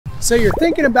So you're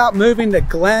thinking about moving to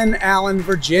Glen Allen,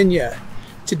 Virginia.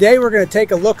 Today we're going to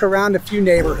take a look around a few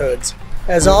neighborhoods.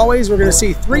 As always, we're going to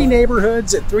see 3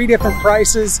 neighborhoods at 3 different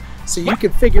prices so you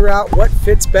can figure out what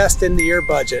fits best into your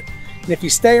budget. And if you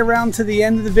stay around to the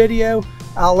end of the video,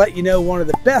 I'll let you know one of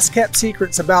the best kept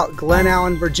secrets about Glen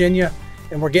Allen, Virginia,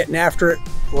 and we're getting after it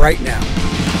right now.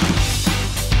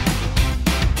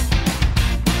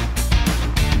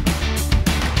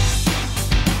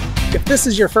 If this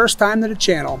is your first time to the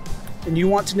channel and you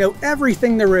want to know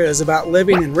everything there is about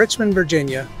living in Richmond,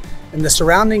 Virginia and the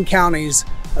surrounding counties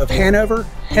of Hanover,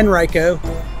 Henrico,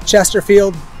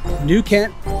 Chesterfield, New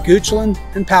Kent, Goochland,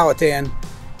 and Powhatan,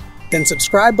 then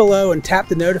subscribe below and tap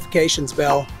the notifications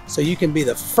bell so you can be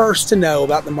the first to know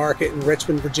about the market in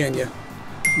Richmond, Virginia.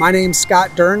 My name's Scott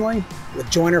Durnley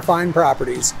with Joyner Fine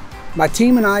Properties. My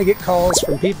team and I get calls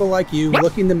from people like you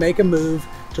looking to make a move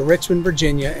to Richmond,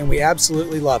 Virginia, and we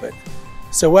absolutely love it.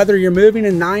 So whether you're moving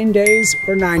in 9 days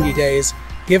or 90 days,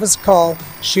 give us a call,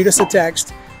 shoot us a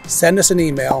text, send us an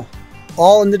email,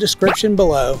 all in the description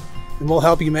below, and we'll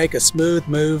help you make a smooth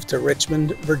move to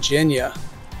Richmond, Virginia.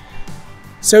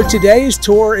 So today's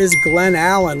tour is Glen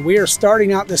Allen. We are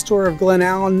starting out this tour of Glen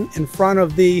Allen in front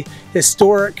of the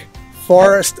historic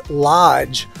Forest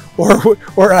Lodge,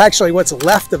 or actually what's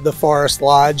left of the Forest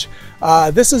Lodge.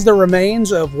 This is the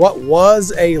remains of what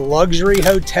was a luxury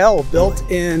hotel built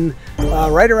in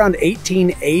right around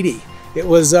 1880. It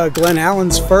was Glen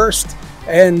Allen's first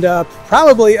and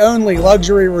probably only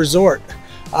luxury resort.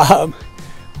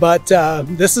 But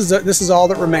this is all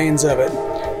that remains of it.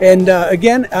 And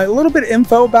again, a little bit of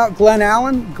info about Glen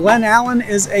Allen. Glen Allen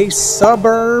is a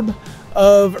suburb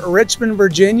of Richmond,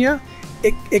 Virginia.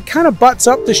 It kind of butts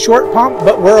up to Short Pump,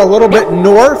 but we're a little bit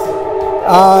north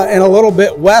and a little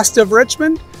bit west of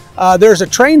Richmond. There's a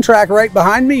train track right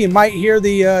behind me. You might hear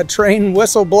the train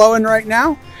whistle blowing right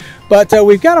now. But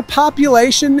we've got a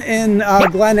population in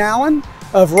Glen Allen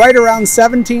of right around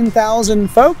 17,000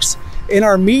 folks. In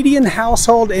our median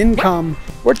household income,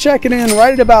 we're checking in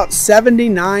right at about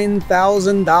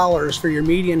 $79,000 for your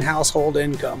median household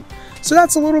income. So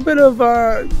that's a little bit of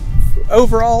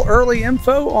overall early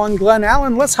info on Glen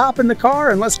Allen. Let's hop in the car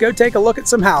and let's go take a look at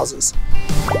some houses.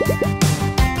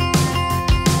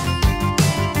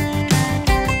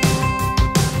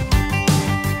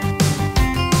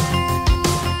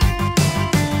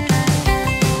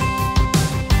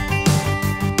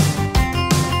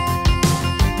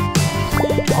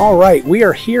 All right, we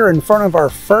are here in front of our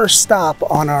first stop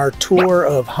on our tour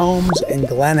of homes in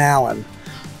Glen Allen.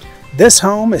 This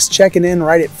home is checking in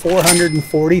right at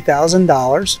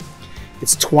 $440,000.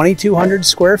 It's 2,200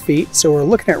 square feet, so we're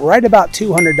looking at right about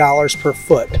 $200 per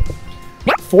foot.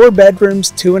 4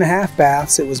 bedrooms, 2.5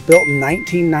 baths. It was built in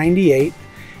 1998,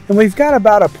 and we've got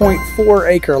about a 0.4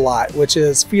 acre lot, which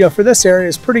is, for this area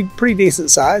is pretty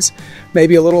decent size,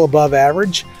 maybe a little above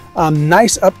average.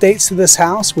 Nice updates to this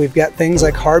house. We've got things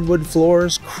like hardwood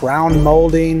floors, crown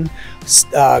molding,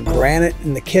 granite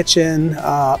in the kitchen,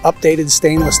 updated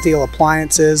stainless steel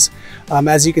appliances.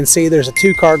 As you can see, there's a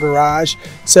 2-car garage.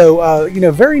 So,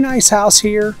 very nice house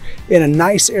here in a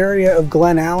nice area of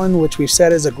Glen Allen, which we've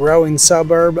said is a growing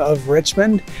suburb of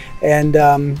Richmond. And,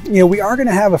 we are going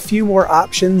to have a few more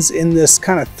options in this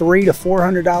kind of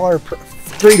 $300,000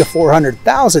 to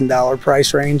 $400,000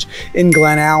 price range in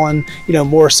Glen Allen,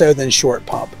 more so than Short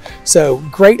Pump. So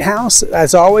great house.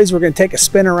 As always, we're going to take a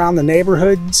spin around the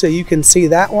neighborhood so you can see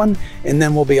that one, and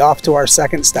then we'll be off to our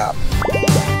second stop.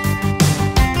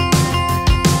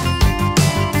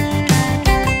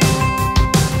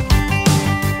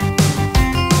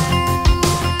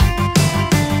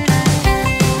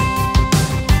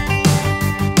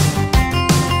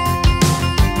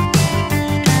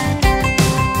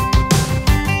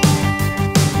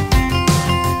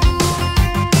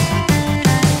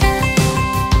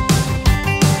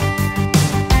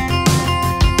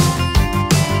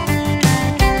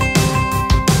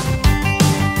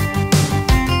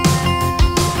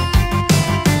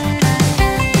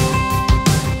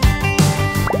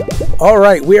 All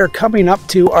right, we are coming up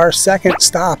to our second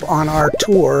stop on our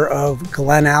tour of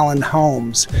Glen Allen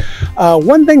homes.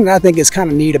 One thing that I think is kind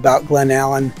of neat about Glen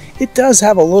Allen, it does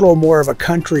have a little more of a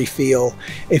country feel.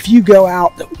 If you go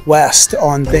out west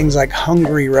on things like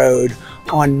Hungry Road,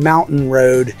 on Mountain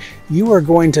Road, you are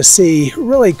going to see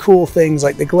really cool things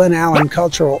like the Glen Allen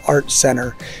Cultural Arts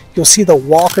Center. You'll see the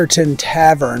Walkerton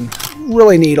Tavern,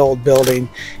 really neat old building.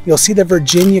 You'll see the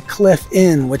Virginia Cliff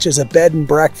Inn, which is a bed and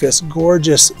breakfast,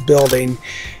 gorgeous building.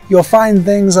 You'll find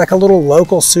things like a little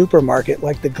local supermarket,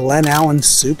 like the Glen Allen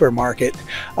Supermarket.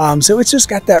 So it's just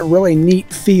got that really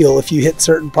neat feel if you hit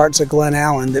certain parts of Glen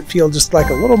Allen that feel just like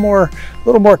a little more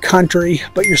country,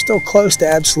 but you're still close to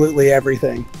absolutely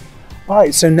everything. All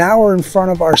right, so now we're in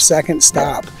front of our second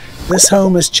stop. This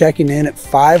home is checking in at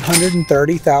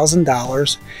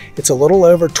 $530,000. It's a little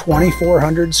over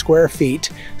 2,400 square feet,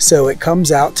 so it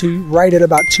comes out to right at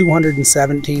about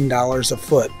 $217 a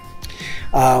foot.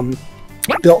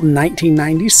 Built in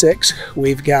 1996,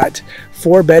 we've got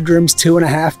 4 bedrooms,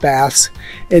 2.5 baths,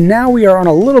 and now we are on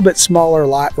a little bit smaller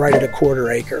lot right at a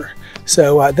 1/4 acre.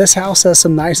 So this house has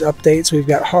some nice updates. We've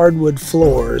got hardwood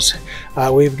floors,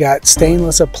 we've got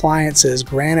stainless appliances,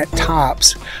 granite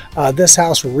tops. This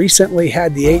house recently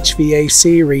had the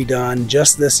HVAC redone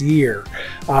just this year,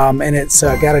 and it's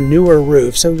got a newer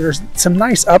roof. So there's some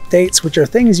nice updates, which are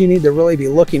things you need to really be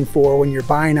looking for when you're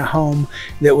buying a home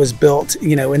that was built,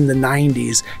 you know, in the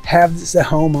 90s. Have the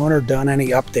homeowner done any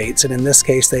updates? And in this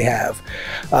case, they have.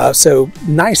 So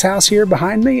nice house here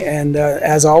behind me, and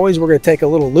as always, we're going to take a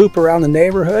little loop around the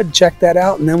neighborhood, check that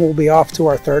out, and then we'll be off to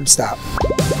our third stop.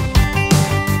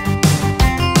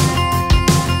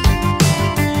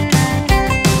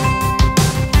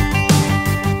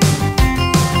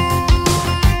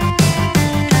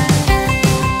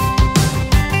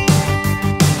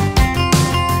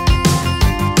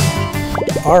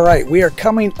 All right, we are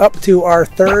coming up to our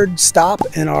third stop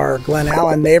in our Glen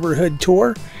Allen neighborhood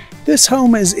tour. This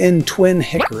home is in Twin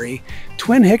Hickory.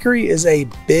 Twin Hickory is a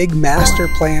big master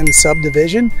plan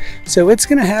subdivision, so it's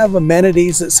going to have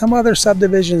amenities that some other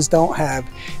subdivisions don't have.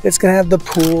 It's going to have the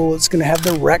pool, it's going to have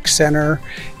the rec center,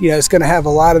 you know, it's going to have a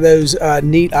lot of those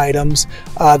neat items.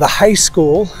 The high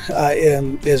school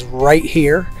is right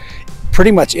here,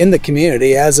 pretty much in the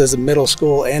community, as is a middle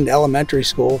school and elementary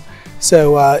school.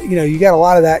 So, you know, you got a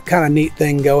lot of that kind of neat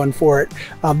thing going for it.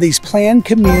 These planned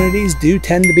communities do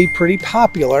tend to be pretty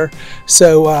popular,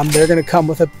 so they're going to come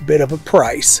with a bit of a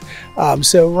price.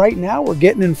 So right now we're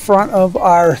getting in front of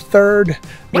our third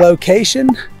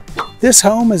location. This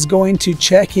home is going to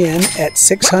check in at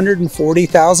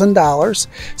 $640,000.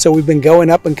 So we've been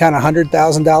going up in kind of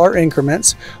 $100,000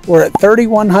 increments. We're at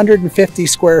 3,150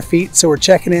 square feet, so we're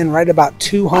checking in right about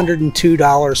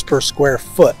 $202 per square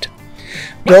foot.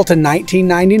 Built in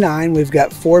 1999, we've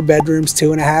got 4 bedrooms,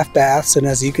 2.5 baths, and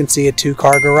as you can see, a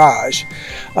 2-car garage.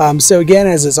 So again,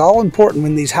 as is all important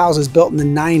when these houses built in the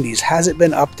 90s, has it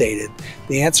been updated?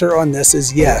 The answer on this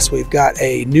is yes. We've got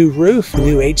a new roof,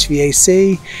 new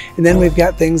HVAC, and then we've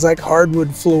got things like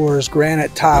hardwood floors,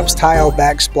 granite tops, tile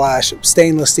backsplash,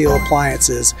 stainless steel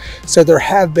appliances. So there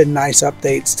have been nice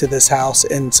updates to this house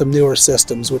and some newer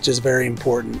systems, which is very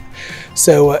important.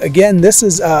 So again, this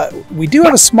is, we do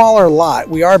have a smaller lot.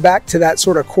 We are back to that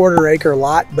sort of 1/4 acre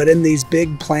lot, but in these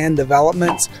big planned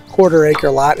developments, 1/4 acre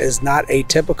lot is not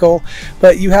atypical,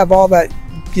 but you have all that,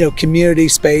 you know, community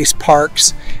space,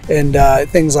 parks, and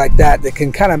things like that that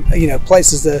can kind of, you know,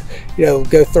 places to, you know,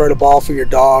 go throw the ball for your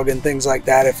dog and things like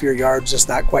that if your yard's just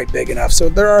not quite big enough. So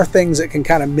there are things that can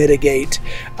kind of mitigate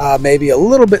maybe a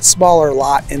little bit smaller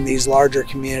lot in these larger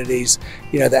communities,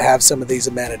 you know, that have some of these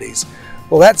amenities.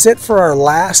 Well, that's it for our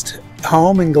last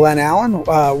home in Glen Allen.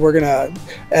 We're gonna,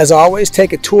 as always,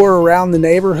 take a tour around the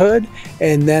neighborhood,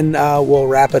 and then we'll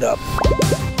wrap it up.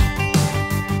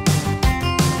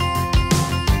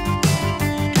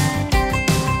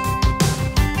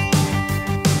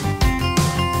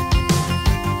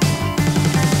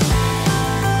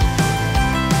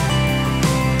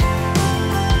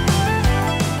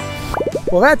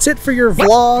 Well, that's it for your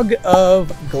vlog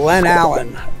of Glen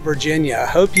Allen, Virginia.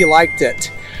 Hope you liked it.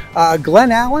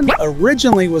 Glen Allen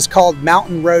originally was called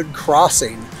Mountain Road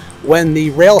Crossing when the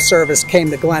rail service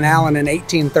came to Glen Allen in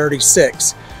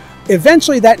 1836.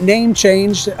 Eventually that name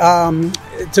changed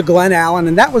to Glen Allen,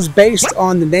 and that was based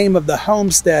on the name of the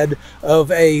homestead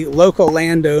of a local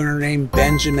landowner named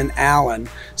Benjamin Allen.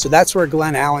 So that's where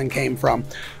Glen Allen came from.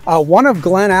 One of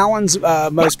Glen Allen's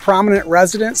most prominent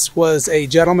residents was a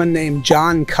gentleman named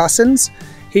John Cussons.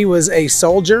 He was a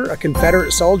soldier, a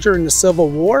Confederate soldier in the Civil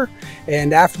War,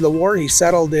 and after the war he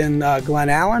settled in Glen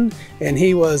Allen, and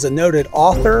he was a noted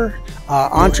author,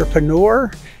 entrepreneur,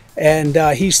 and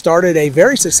he started a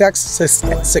very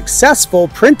successful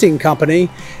printing company.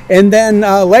 And then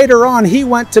later on he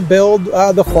went to build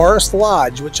the Forest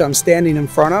Lodge, which I'm standing in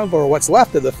front of, or what's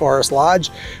left of the Forest Lodge,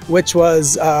 which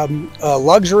was a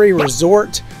luxury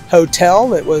resort hotel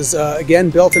that was again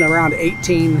built in around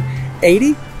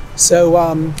 1880.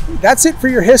 So that's it for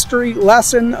your history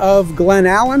lesson of Glen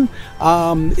Allen.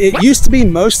 It used to be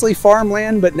mostly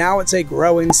farmland, but now it's a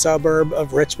growing suburb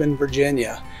of Richmond,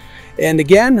 Virginia. And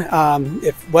again,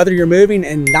 whether you're moving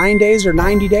in 9 days or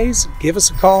 90 days, give us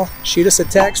a call, shoot us a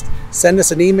text, send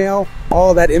us an email.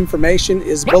 All of that information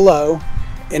is below.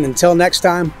 And until next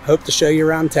time, hope to show you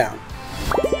around town.